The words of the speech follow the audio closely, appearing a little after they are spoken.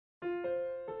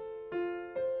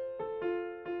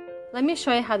Let me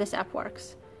show you how this app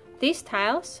works. These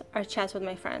tiles are chats with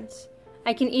my friends.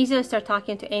 I can easily start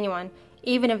talking to anyone,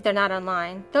 even if they're not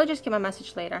online. They'll just get my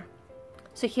message later.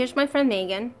 So here's my friend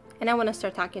Megan, and I want to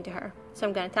start talking to her. So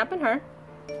I'm going to tap on her.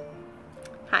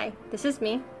 Hi, this is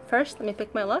me. First, let me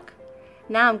pick my look.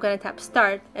 Now I'm going to tap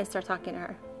start and start talking to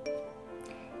her.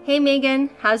 Hey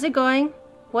Megan, how's it going?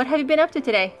 What have you been up to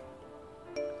today?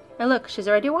 And look, she's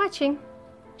already watching.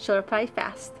 She'll reply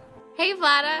fast. Hey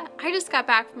Vlada, I just got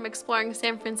back from exploring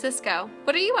San Francisco.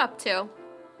 What are you up to?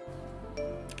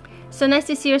 So nice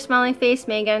to see your smiling face,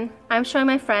 Megan. I'm showing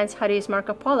my friends how to use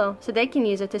Marco Polo so they can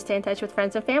use it to stay in touch with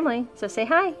friends and family. So say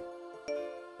hi.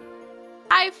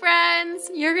 Hi friends!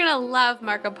 You're gonna love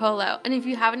Marco Polo, and if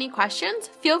you have any questions,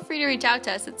 feel free to reach out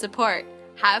to us at support.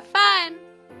 Have fun!